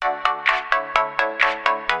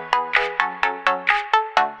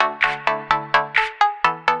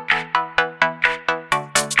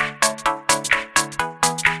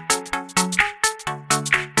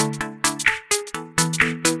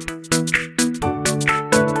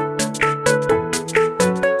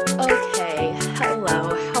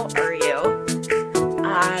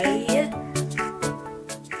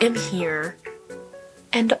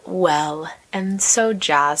and well, and so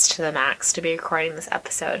jazzed to the max to be recording this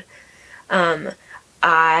episode. Welcome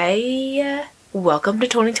to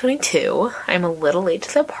 2022. I'm a little late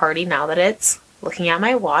to the party now that it's, looking at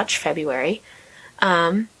my watch, February.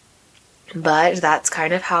 But that's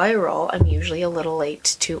kind of how I roll. I'm usually a little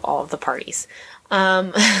late to all of the parties.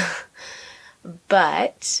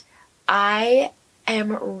 But I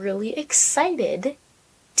am really excited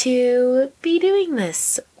to be doing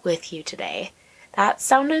this with you today. That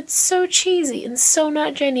sounded so cheesy and so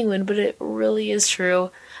not genuine, but it really is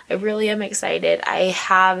true. I really am excited. I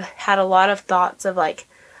have had a lot of thoughts of like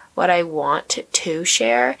what I want to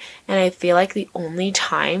share, and I feel like the only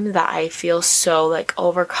time that I feel so like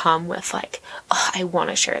overcome with like, oh, I want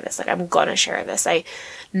to share this, like I'm gonna share this, I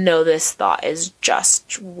know this thought is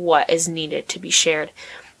just what is needed to be shared,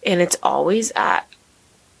 and it's always at,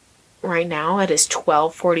 right now it is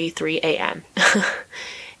 12:43 a.m.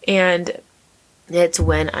 and it's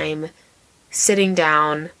when I'm sitting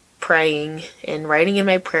down praying and writing in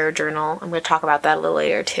my prayer journal. I'm going to talk about that a little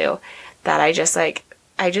later too, that I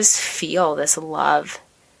just feel this love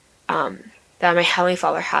that my Heavenly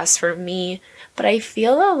Father has for me, but I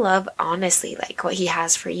feel the love honestly like what He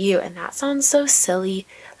has for you, and that sounds so silly,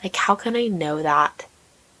 like how can I know that?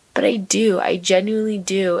 But I do, I genuinely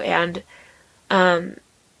do. And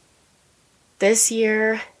this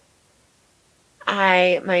year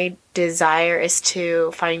my desire is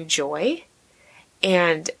to find joy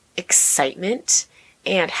and excitement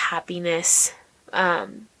and happiness,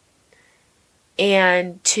 and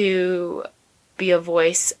to be a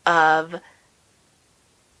voice of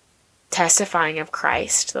testifying of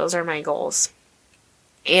Christ. Those are my goals.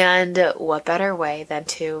 And what better way than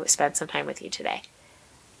to spend some time with you today?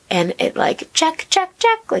 And it like check,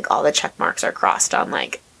 like all the check marks are crossed on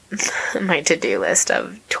like my to-do list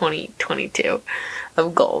of 2022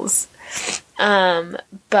 of goals.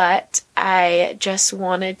 But I just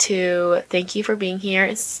wanted to thank you for being here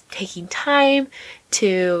and taking time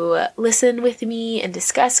to listen with me and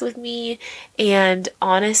discuss with me. And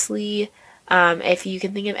honestly, if you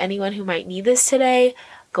can think of anyone who might need this today,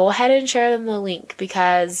 go ahead and share them the link,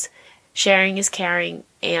 because sharing is caring.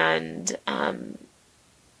 And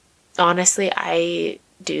honestly, I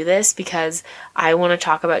do this because I want to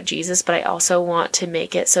talk about Jesus, but I also want to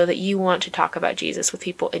make it so that you want to talk about Jesus with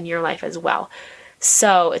people in your life as well.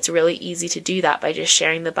 So it's really easy to do that by just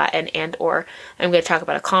sharing the button, and or I'm going to talk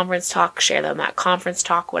about a conference talk, share them that conference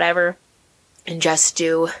talk, whatever, and just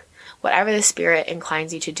do whatever the Spirit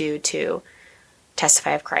inclines you to do to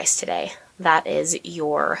testify of Christ today. That is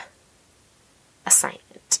your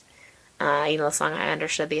assignment. You know the song, I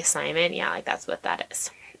Understood the Assignment? Yeah, like that's what that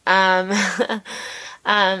is.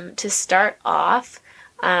 To start off,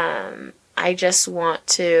 I just want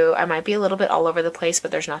to, I might be a little bit all over the place,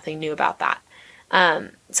 but there's nothing new about that.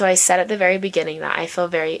 So I said at the very beginning that I feel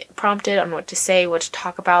very prompted on what to say, what to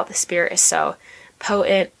talk about. The Spirit is so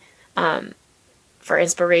potent, for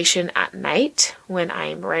inspiration at night when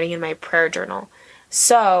I'm writing in my prayer journal.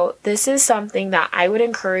 So this is something that I would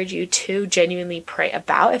encourage you to genuinely pray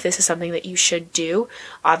about if this is something that you should do.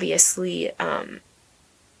 Obviously,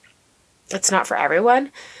 it's not for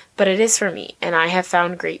everyone, but it is for me. And I have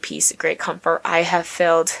found great peace, great comfort. I have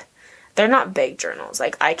filled, they're not big journals.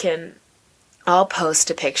 Like I'll post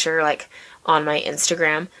a picture like on my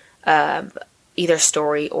Instagram, either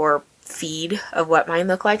story or feed of what mine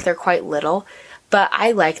look like. They're quite little, but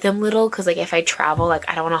I like them little because like if I travel, like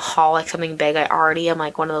I don't want to haul like something big. I already am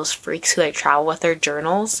like one of those freaks who like travel with their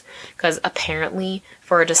journals, because apparently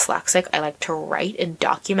for a dyslexic, I like to write and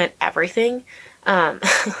document everything.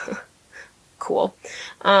 Cool.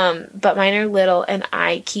 But mine are little, and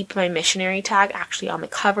I keep my missionary tag actually on the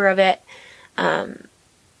cover of it.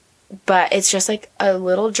 But it's just like a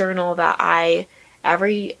little journal that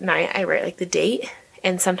every night I write like the date,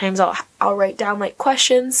 and sometimes I'll write down like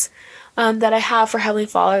questions that I have for Heavenly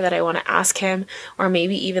Father that I want to ask Him, or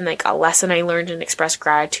maybe even like a lesson I learned and express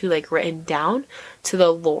gratitude like written down to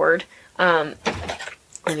the Lord. Let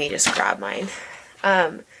me just grab mine.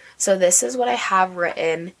 So this is what I have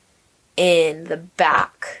written in the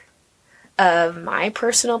back of my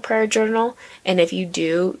personal prayer journal. And if you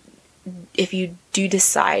do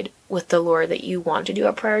decide with the Lord that you want to do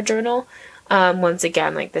a prayer journal, once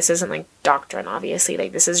again, like this isn't like doctrine, obviously,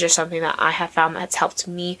 like this is just something that I have found that's helped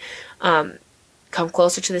me come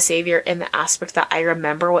closer to the Savior in the aspect that I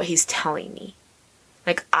remember what He's telling me.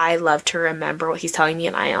 Like I love to remember what He's telling me,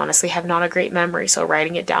 and I honestly have not a great memory, so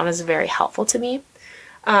writing it down is very helpful to me.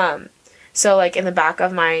 So like in the back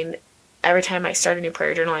of mine, every time I start a new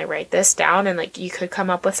prayer journal, I write this down, and like you could come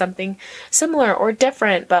up with something similar or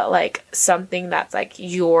different, but like something that's like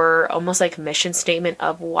your almost like mission statement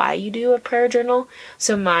of why you do a prayer journal.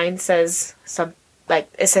 So mine says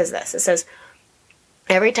it says this. It says,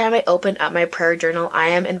 every time I open up my prayer journal, I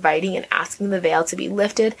am inviting and asking the veil to be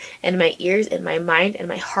lifted in my ears, in my mind, in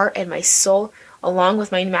my heart, and my soul, along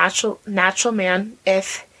with my natural man,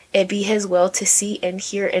 if it be his will to see and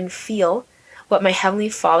hear and feel what my Heavenly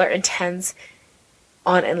Father intends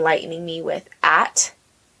on enlightening me with at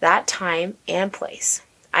that time and place.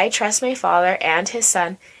 I trust my Father and his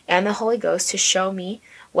Son and the Holy Ghost to show me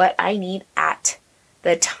what I need at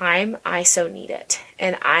the time I so need it.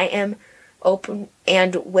 And I am open,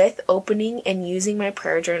 and with opening and using my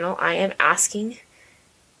prayer journal, I am asking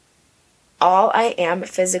all I am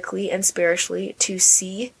physically and spiritually to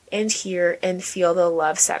see and hear and feel the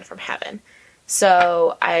love sent from heaven.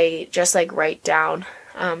 So I just like write down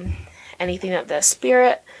anything that the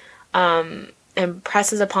Spirit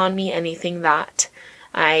impresses upon me, anything that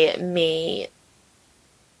anything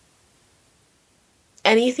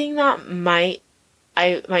that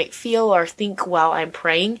I might feel or think while I'm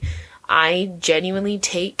praying. I genuinely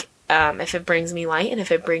take, if it brings me light and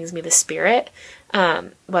if it brings me the Spirit,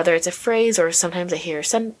 whether it's a phrase or sometimes I hear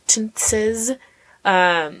sentences,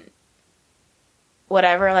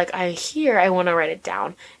 whatever like I hear, I want to write it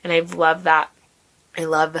down. And I love that. I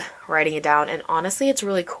love writing it down. And honestly, it's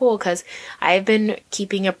really cool because I've been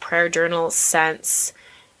keeping a prayer journal since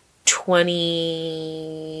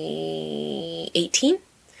 2018.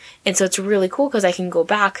 And so it's really cool because I can go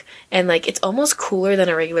back and like, it's almost cooler than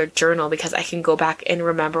a regular journal because I can go back and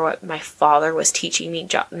remember what my Father was teaching me,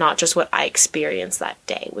 not just what I experienced that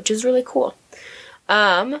day, which is really cool.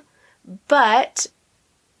 But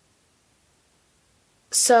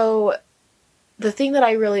so the thing that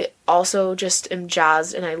I really also just am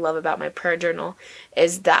jazzed and I love about my prayer journal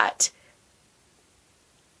is that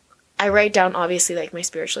I write down obviously like my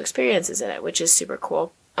spiritual experiences in it, which is super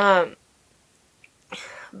cool.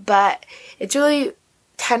 But it's really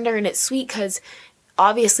tender and it's sweet because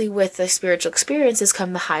obviously with the spiritual experiences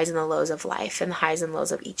come the highs and the lows of life and the highs and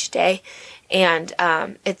lows of each day. And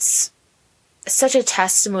it's such a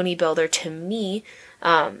testimony builder to me.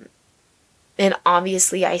 And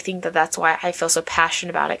obviously I think that that's why I feel so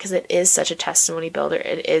passionate about it, because it is such a testimony builder.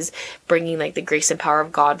 It is bringing like the grace and power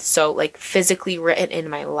of God so like physically written in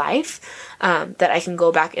my life, that I can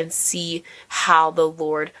go back and see how the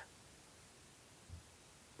Lord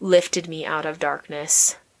lifted me out of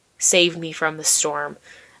darkness, saved me from the storm,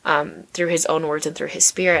 through his own words and through his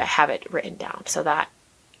Spirit. I have it written down so that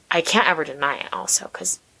I can't ever deny it also,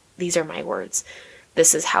 because these are my words.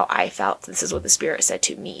 This is how I felt. This is what the Spirit said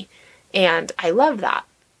to me. And I love that.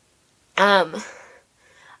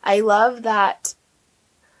 I love that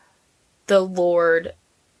the Lord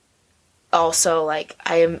also, like,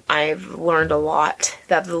 I've learned a lot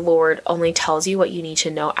that the Lord only tells you what you need to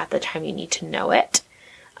know at the time you need to know it.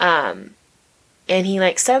 And he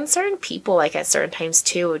like sends certain people like at certain times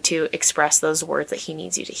too to express those words that he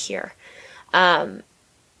needs you to hear. It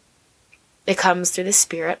comes through the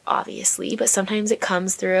Spirit, obviously, but sometimes it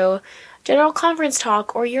comes through general conference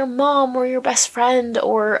talk or your mom or your best friend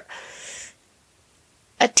or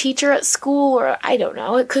a teacher at school, or I don't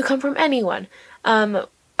know, it could come from anyone. A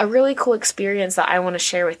really cool experience that I want to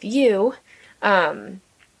share with you,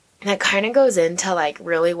 that kind of goes into like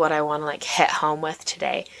really what I want to like hit home with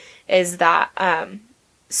today is that,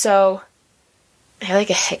 so I have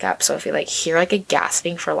like a hiccup. So if you like hear like a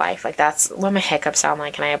gasping for life, like that's what my hiccups sound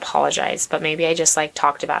like. And I apologize, but maybe I just like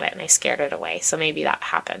talked about it and I scared it away. So maybe that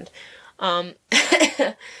happened.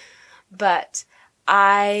 But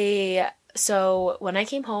so when I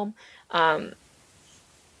came home,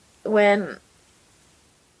 when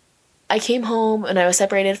I came home and I was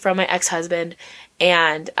separated from my ex-husband,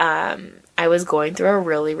 and I was going through a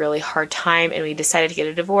really, really hard time, and we decided to get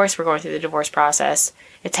a divorce. We're going through the divorce process.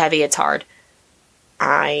 It's heavy. It's hard.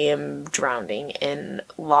 I am drowning in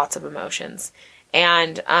lots of emotions.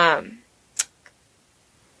 And I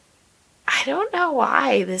don't know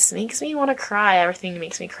why this makes me want to cry. Everything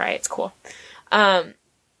makes me cry. It's cool.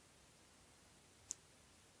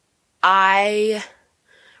 I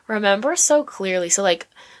remember so clearly. So like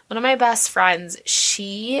one of my best friends,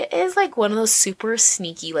 she is like one of those super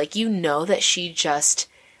sneaky, like, you know that she just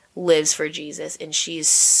lives for Jesus and she's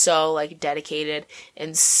so like dedicated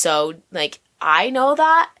and so like, I know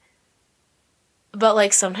that, but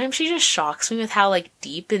like sometimes she just shocks me with how like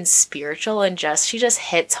deep and spiritual and she just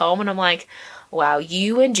hits home, and I'm like, wow,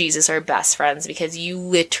 you and Jesus are best friends because you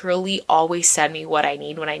literally always send me what I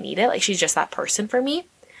need when I need it. Like she's just that person for me.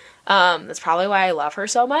 That's probably why I love her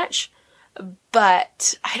so much.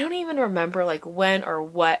 But I don't even remember like when or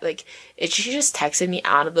what, like she just texted me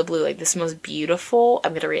out of the blue, like this most beautiful,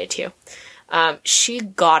 I'm going to read it to you. She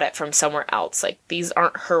got it from somewhere else. Like these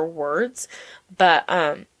aren't her words, but,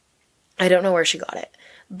 I don't know where she got it,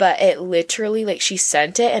 but it literally, like she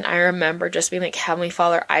sent it and I remember just being like, Heavenly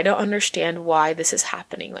Father, I don't understand why this is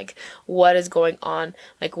happening. Like what is going on?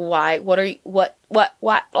 Like why, what are you, what, blah,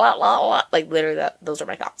 blah, blah. Like literally those are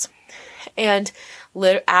my thoughts. And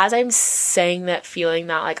as I'm saying that, feeling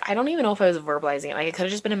that, like, I don't even know if I was verbalizing it. Like, it could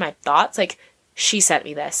have just been in my thoughts. Like, she sent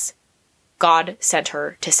me this. God sent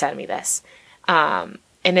her to send me this. And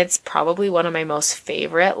it's probably one of my most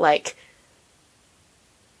favorite, like,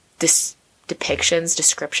 descriptions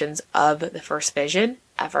of the first vision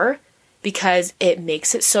ever. Because it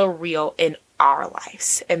makes it so real in our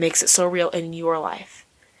lives. It makes it so real in your life.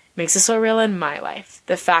 It makes it so real in my life.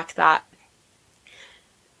 The fact that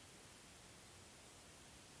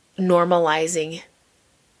normalizing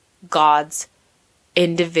God's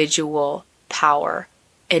individual power,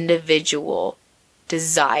 individual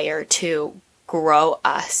desire to grow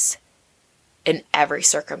us in every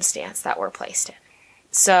circumstance that we're placed in.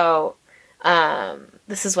 So,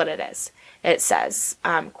 this is what it is. It says,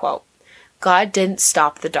 quote, God didn't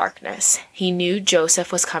stop the darkness. He knew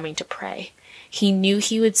Joseph was coming to pray. He knew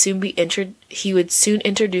he would soon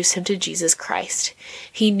introduce him to Jesus Christ.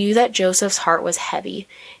 He knew that Joseph's heart was heavy,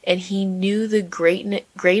 and he knew the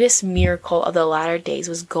greatest miracle of the latter days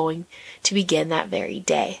was going to begin that very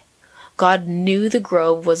day. God knew the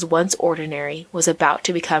grove was once ordinary, was about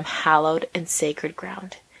to become hallowed and sacred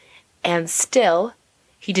ground. And still,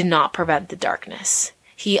 he did not prevent the darkness.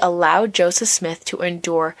 He allowed Joseph Smith to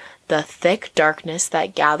endure the thick darkness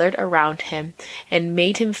that gathered around him and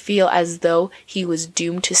made him feel as though he was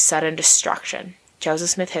doomed to sudden destruction.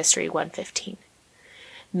 Joseph Smith History 115.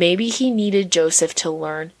 Maybe he needed Joseph to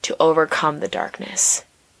learn to overcome the darkness.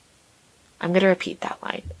 I'm going to repeat that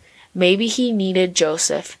line. Maybe he needed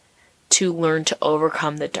Joseph to learn to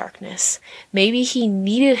overcome the darkness. Maybe he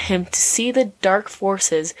needed him to see the dark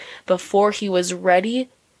forces before he was ready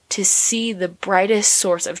to see the brightest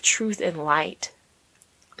source of truth and light.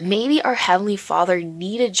 Maybe our Heavenly Father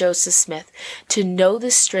needed Joseph Smith to know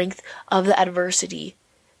the strength of the adversity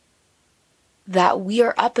that we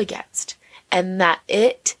are up against, and that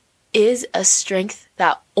it is a strength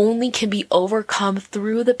that only can be overcome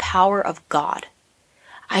through the power of God.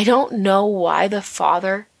 I don't know why the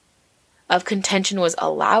father of contention was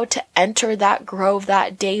allowed to enter that grove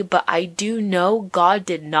that day, but I do know God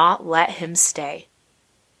did not let him stay.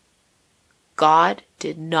 God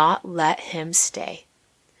did not let him stay.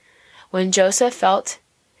 When Joseph felt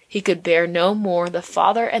he could bear no more, the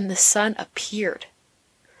Father and the Son appeared.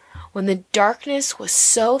 When the darkness was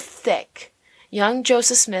so thick, young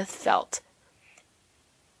Joseph Smith felt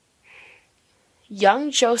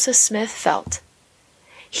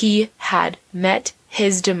he had met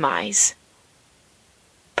his demise.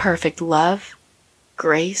 Perfect love,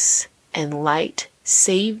 grace, and light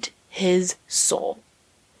saved his soul.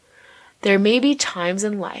 There may be times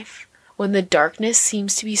in life when the darkness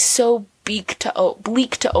seems to be so bleak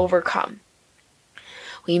to overcome.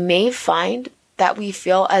 We may find that we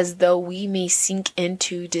feel as though we may sink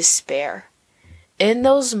into despair. In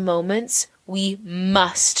those moments, we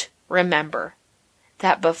must remember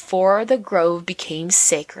that before the grove became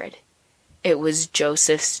sacred, it was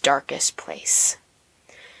Joseph's darkest place.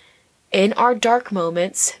 In our dark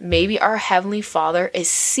moments, maybe our Heavenly Father is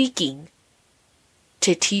seeking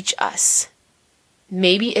to teach us.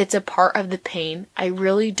 Maybe it's a part of the pain. I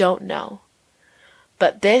really don't know.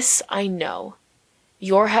 But this I know.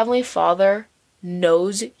 Your Heavenly Father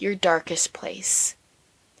knows your darkest place.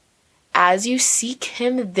 As you seek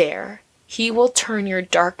Him there, He will turn your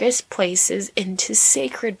darkest places into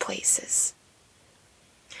sacred places.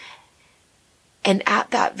 And at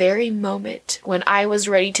that very moment, when I was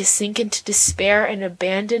ready to sink into despair and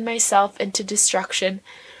abandon myself into destruction,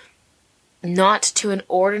 not to an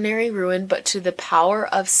ordinary ruin, but to the power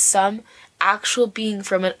of some actual being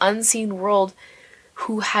from an unseen world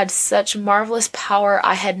who had such marvelous power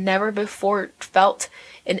I had never before felt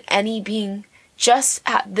in any being. Just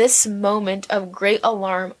at this moment of great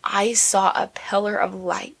alarm, I saw a pillar of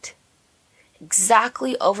light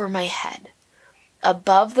exactly over my head,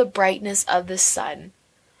 above the brightness of the sun,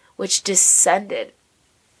 which descended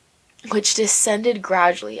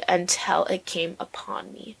gradually until it came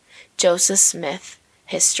upon me. Joseph Smith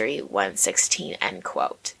History 116, end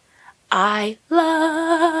quote. I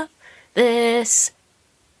love this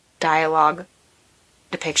dialogue,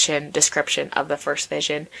 description of the first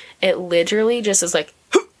vision. It literally just is like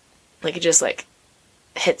it just like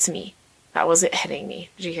hits me That wasn't hitting me.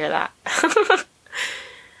 Did you hear that?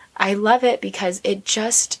 I love it because it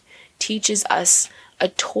just teaches us a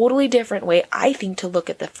totally different way, I think, to look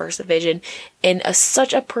at the first vision in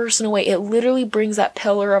such a personal way. It literally brings that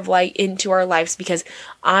pillar of light into our lives, because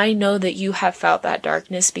I know that you have felt that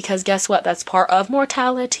darkness, because guess what? That's part of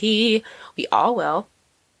mortality. We all will.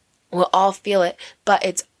 We'll all feel it, but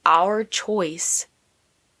it's our choice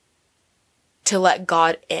to let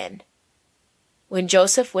God in. When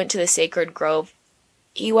Joseph went to the sacred grove,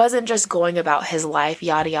 he wasn't just going about his life,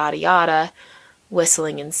 yada, yada, yada,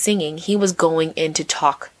 whistling and singing. He was going in to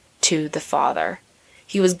talk to the Father.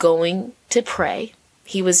 He was going to pray.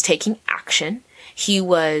 He was taking action. He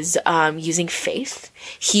was using faith.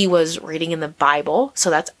 He was reading in the Bible. So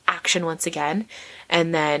that's action once again.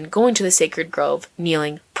 And then going to the sacred grove,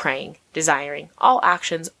 kneeling, praying, desiring. All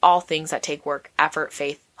actions, all things that take work, effort,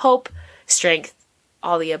 faith, hope, strength,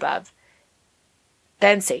 all the above.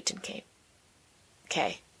 Then Satan came.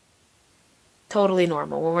 Okay. Totally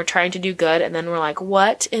normal when we're trying to do good, and then we're like,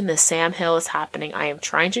 what in the Sam Hill is happening? I am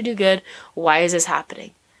trying to do good. Why is this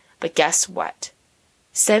happening? But guess what?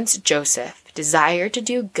 Since Joseph desired to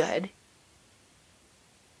do good,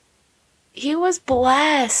 he was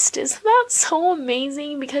blessed. Isn't that so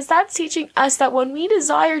amazing? Because that's teaching us that when we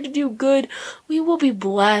desire to do good, we will be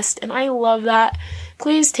blessed. And I love that.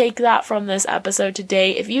 Please take that from this episode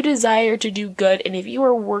today. If you desire to do good, and if you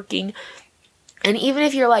are working, and even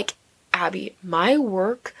if you're like, Abby, my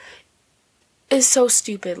work is so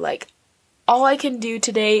stupid. Like, all I can do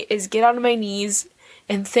today is get on my knees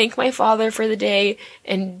and thank my Father for the day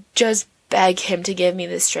and just beg him to give me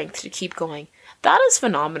the strength to keep going. That is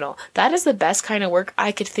phenomenal. That is the best kind of work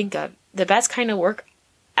I could think of. The best kind of work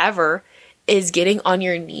ever is getting on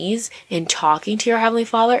your knees and talking to your Heavenly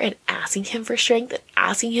Father and asking him for strength and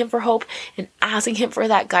asking him for hope and asking him for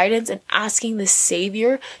that guidance and asking the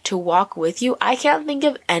Savior to walk with you. I can't think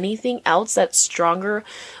of anything else that's stronger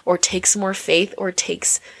or takes more faith or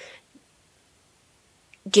takes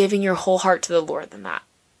giving your whole heart to the Lord than that.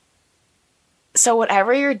 So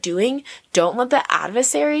whatever you're doing, don't let the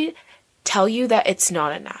adversary tell you that it's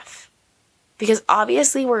not enough. Because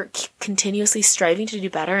obviously we're continuously striving to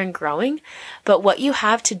do better and growing, but what you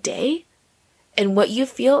have today and what you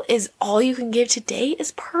feel is all you can give today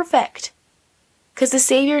is perfect. Because the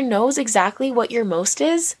Savior knows exactly what your most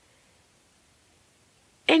is,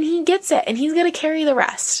 and he gets it, and he's going to carry the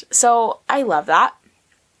rest. So I love that.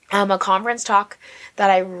 A conference talk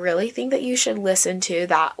that I really think that you should listen to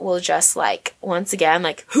that will just once again,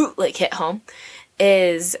 hit home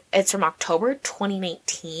it's from October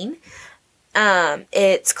 2019.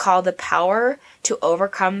 It's called The Power to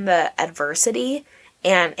Overcome the Adversity,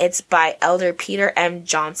 and it's by Elder Peter M.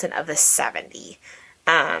 Johnson of the 70.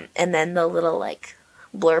 And then the little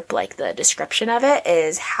blurb, the description of it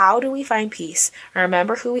is, how do we find peace,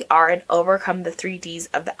 remember who we are, and overcome the 3 Ds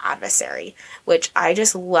of the adversary, which I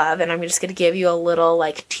just love. And I'm just going to give you a little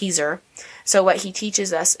teaser. So what he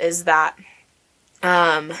teaches us is that,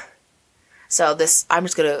 I'm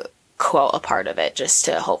just going to quote a part of it just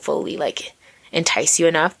to hopefully entice you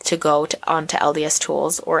enough to go onto LDS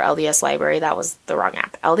Tools or LDS Library. That was the wrong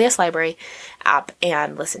app. LDS Library app,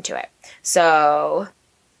 and listen to it. So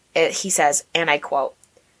he says, and I quote,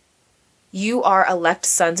 "You are elect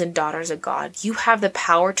sons and daughters of God. You have the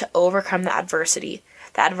power to overcome the adversity.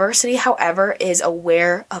 The adversity, however, is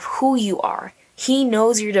aware of who you are. He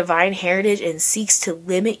knows your divine heritage and seeks to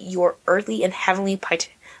limit your earthly and heavenly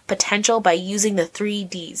potential by using the 3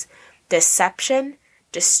 Ds: deception,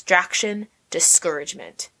 distraction,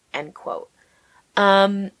 discouragement." End quote.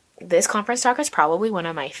 This conference talk is probably one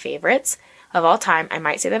of my favorites of all time. I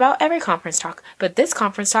might say that about every conference talk, but this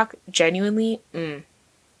conference talk genuinely,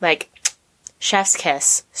 chef's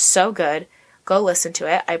kiss. So good. Go listen to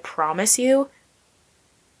it. I promise you,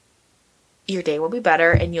 your day will be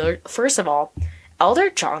better. And first of all, Elder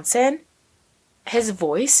Johnson, his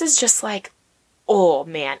voice is just oh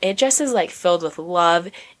man, it just is filled with love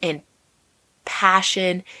and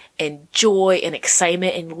passion and joy and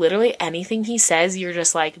excitement, and literally anything he says, you're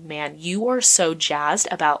just man, you are so jazzed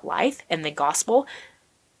about life and the gospel.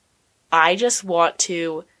 I just want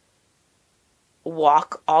to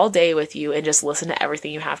walk all day with you and just listen to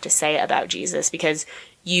everything you have to say about Jesus, because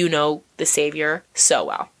you know the Savior so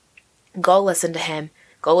well. Go listen to him.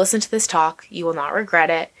 Go listen to this talk. You will not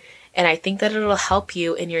regret it. And I think that it'll help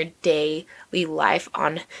you in your daily life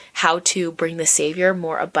on how to bring the Savior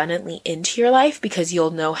more abundantly into your life, because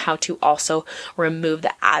you'll know how to also remove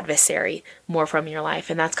the adversary more from your life.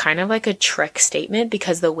 And that's kind of a trick statement,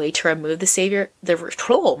 because the way to remove the Savior, to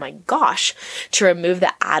remove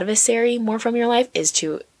the adversary more from your life is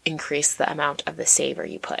to increase the amount of the Savior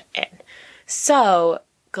you put in. So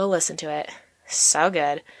go listen to it. So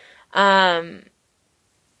good. I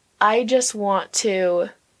just want to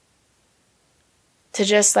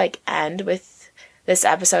just like end with this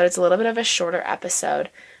episode. It's a little bit of a shorter episode.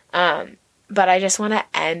 But I just want to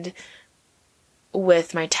end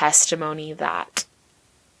with my testimony that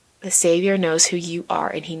the Savior knows who you are,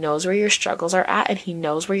 and he knows where your struggles are at, and he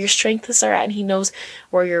knows where your strengths are at, and he knows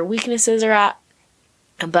where your weaknesses are at.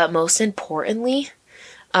 But most importantly,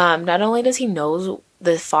 not only does he know,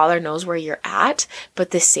 the Father knows where you're at,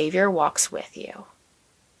 but the Savior walks with you.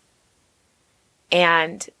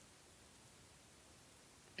 And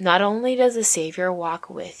not only does the Savior walk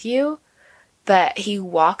with you, but he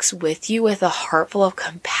walks with you with a heart full of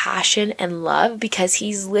compassion and love, because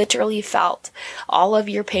he's literally felt all of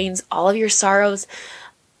your pains, all of your sorrows.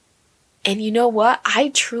 And you know what?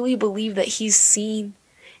 I truly believe that he's seen,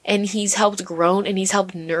 and he's helped grow, and he's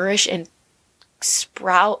helped nourish and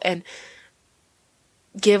sprout and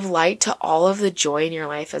give light to all of the joy in your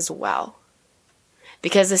life as well.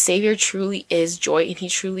 Because the Savior truly is joy, and he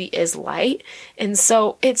truly is light. And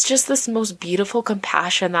so it's just this most beautiful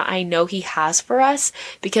compassion that I know he has for us,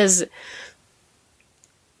 because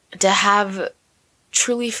to have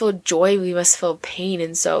truly feel joy, we must feel pain.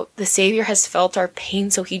 And so the Savior has felt our pain,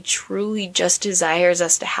 so he truly just desires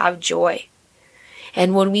us to have joy.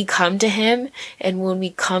 And when we come to him,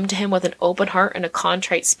 with an open heart and a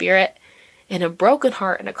contrite spirit, and a broken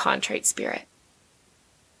heart and a contrite spirit,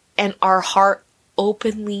 and our heart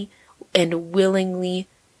openly and willingly,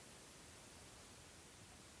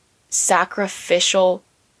 sacrificially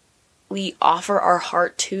offer our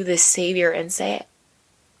heart to the Savior and say,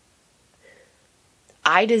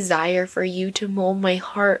 I desire for you to mold my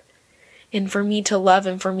heart, and for me to love,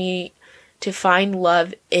 and for me to find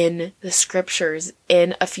love in the scriptures,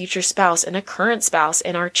 in a future spouse, in a current spouse,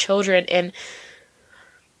 in our children, in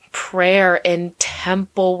prayer, in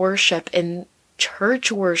temple worship, in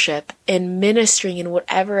church worship, in ministering, and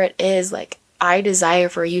whatever it is. Like, I desire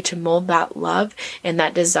for you to mold that love and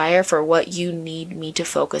that desire for what you need me to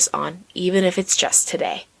focus on, even if it's just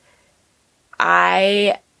today.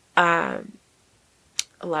 I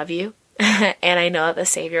love you, and I know that the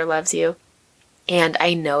Savior loves you, and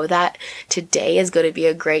I know that today is going to be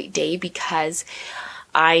a great day, because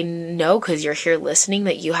I know, because you're here listening,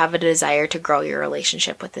 that you have a desire to grow your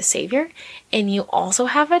relationship with the Savior, and you also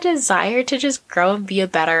have a desire to just grow and be a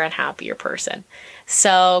better and happier person.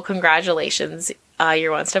 So congratulations.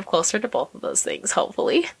 You're one step closer to both of those things,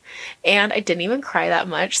 hopefully. And I didn't even cry that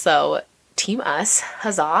much, so team us,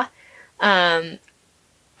 huzzah.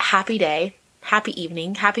 Happy day, happy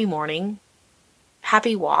evening, happy morning,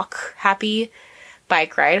 happy walk, happy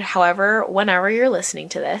bike ride, however, whenever you're listening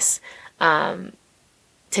to this.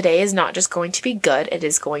 Today is not just going to be good, it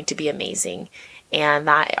is going to be amazing. And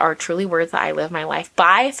that are truly words that I live my life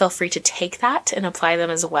by. Feel free to take that and apply them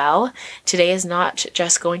as well. Today is not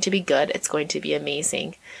just going to be good, it's going to be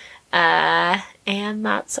amazing. And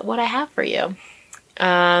that's what I have for you.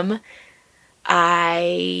 I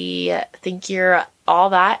think you're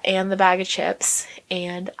all that and the bag of chips.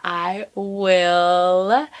 And I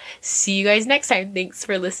will see you guys next time. Thanks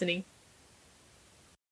for listening.